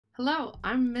Hello,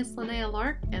 I'm Miss Linnea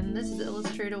Lark, and this is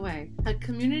Illustrate Away, a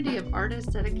community of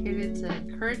artists dedicated to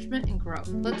encouragement and growth.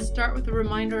 Let's start with a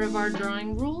reminder of our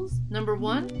drawing rules. Number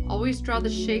 1, always draw the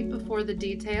shape before the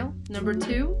detail. Number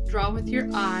 2, draw with your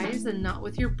eyes and not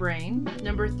with your brain.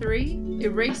 Number 3,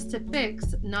 erase to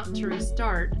fix, not to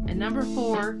restart. And number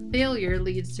 4, failure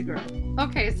leads to growth.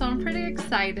 Okay, so I'm pretty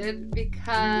excited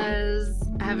because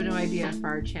I have a new idea for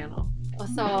our channel.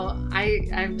 So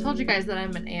I've told you guys that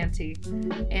I'm an auntie,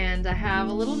 and I have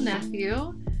a little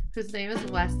nephew whose name is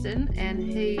Weston, and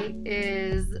he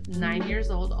is 9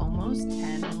 years old, almost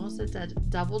 10, almost a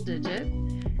double digit.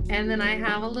 And then I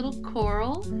have a little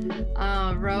Coral,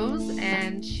 Rose,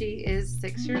 and she is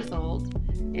 6 years old.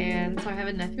 And so I have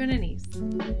a nephew and a niece,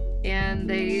 and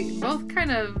they both kind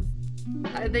of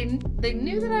they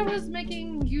knew that I was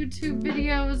making YouTube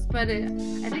videos, but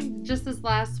I think just this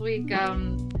last week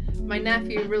my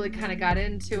nephew really kind of got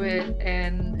into it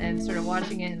and started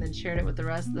watching it and then shared it with the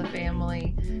rest of the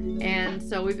family. And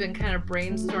so we've been kind of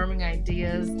brainstorming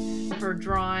ideas for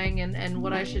drawing and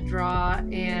what I should draw.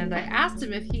 And I asked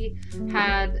him if he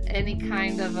had any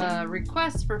kind of a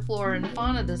request for Flora and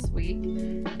Fauna this week.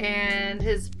 And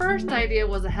his first idea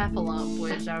was a heffalump,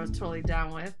 which I was totally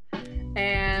down with.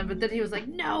 But then he was like,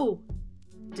 no,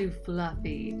 do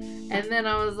Fluffy. And then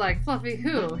I was like, Fluffy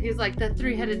who? He's like, the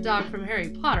three-headed dog from Harry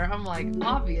Potter. I'm like,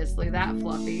 obviously that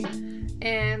Fluffy.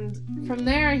 And from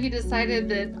there he decided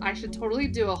that I should totally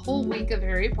do a whole week of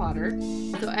Harry Potter.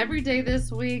 So every day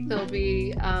this week they'll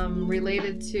be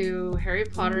related to Harry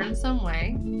Potter in some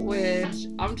way, which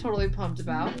I'm totally pumped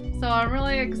about. So I'm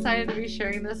really excited to be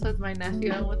sharing this with my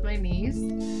nephew and with my niece.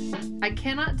 I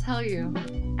cannot tell you,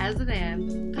 as an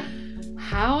aunt,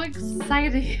 how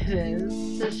exciting it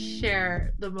is to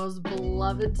share the most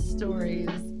beloved stories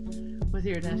with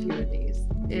your nephew and niece.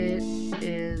 It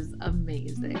is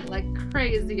amazing, like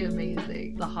crazy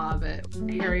amazing. The Hobbit,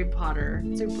 Harry Potter,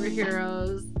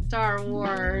 superheroes, Star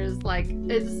Wars, like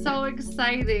it's so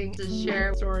exciting to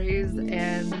share stories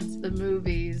and the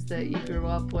movies that you grew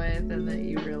up with and that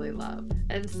you really love.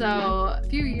 And so a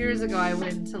few years ago I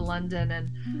went to London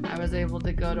and I was able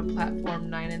to go to platform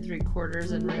 9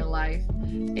 3/4 in real life,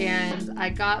 and I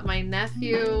got my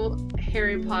nephew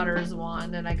Harry Potter's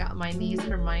wand and I got my niece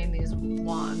Hermione's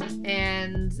wand,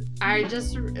 and I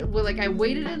just I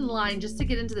waited in line just to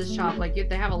get into the shop. Like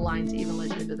they have a line to even let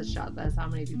you into the shop. That's how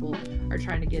many people are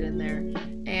trying to get in there.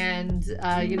 And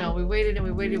we waited and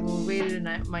we waited and we waited,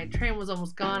 and my train was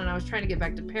almost gone, and I was trying to get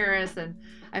back to Paris, and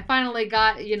I finally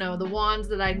got the wands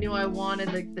that I knew I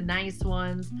wanted, like the nice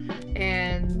ones,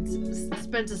 and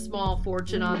spent a small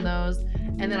fortune on those.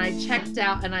 And then I checked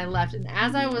out and I left. And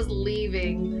as I was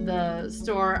leaving the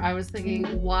store, I was thinking,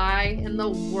 why in the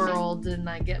world didn't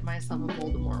I get myself a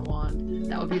Voldemort wand?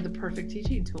 That would be the perfect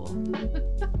teaching tool.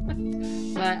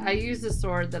 But I used a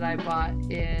sword that I bought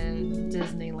in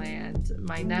Disneyland.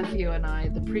 My nephew and I,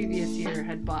 the previous year,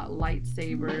 had bought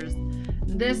lightsabers.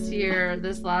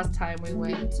 This last time we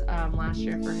went last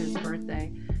year for his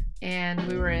birthday, and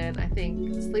we were in, I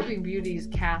think, Sleeping Beauty's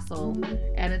castle,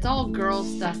 and it's all girl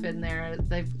stuff in there.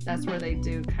 That's where they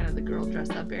do kind of the girl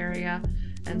dress up area.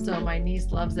 And so my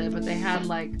niece loves it, but they had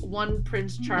like one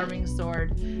Prince Charming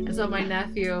sword. And so my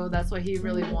nephew, that's what he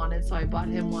really wanted, so I bought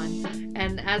him one.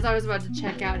 And as I was about to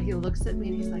check out, he looks at me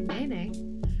and he's like,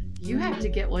 Nene, you have to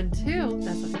get one too.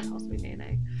 That's what he calls me,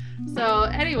 Nene. So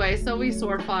anyway, so we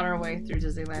sword fought our way through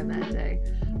Disneyland that day.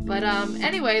 But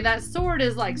anyway, that sword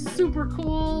is like super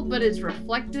cool, but it's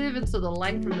reflective, and so the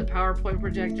light from the PowerPoint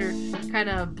projector kind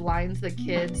of blinds the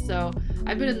kids. So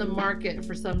I've been in the market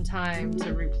for some time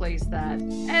to replace that.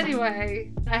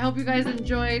 Anyway, I hope you guys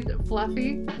enjoyed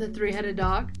Fluffy, the three-headed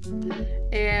dog.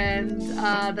 And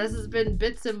this has been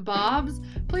Bits and Bobs.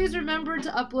 Please remember to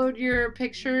upload your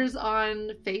pictures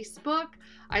on Facebook.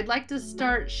 I'd like to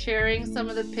start sharing some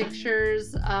of the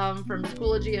pictures from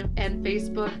Schoology and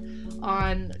Facebook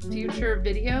on future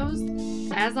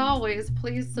videos. As always,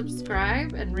 please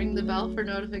subscribe and ring the bell for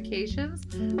notifications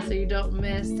so you don't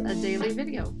miss a daily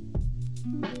video.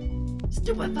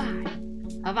 Stupefy!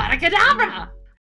 Avada Kedavra!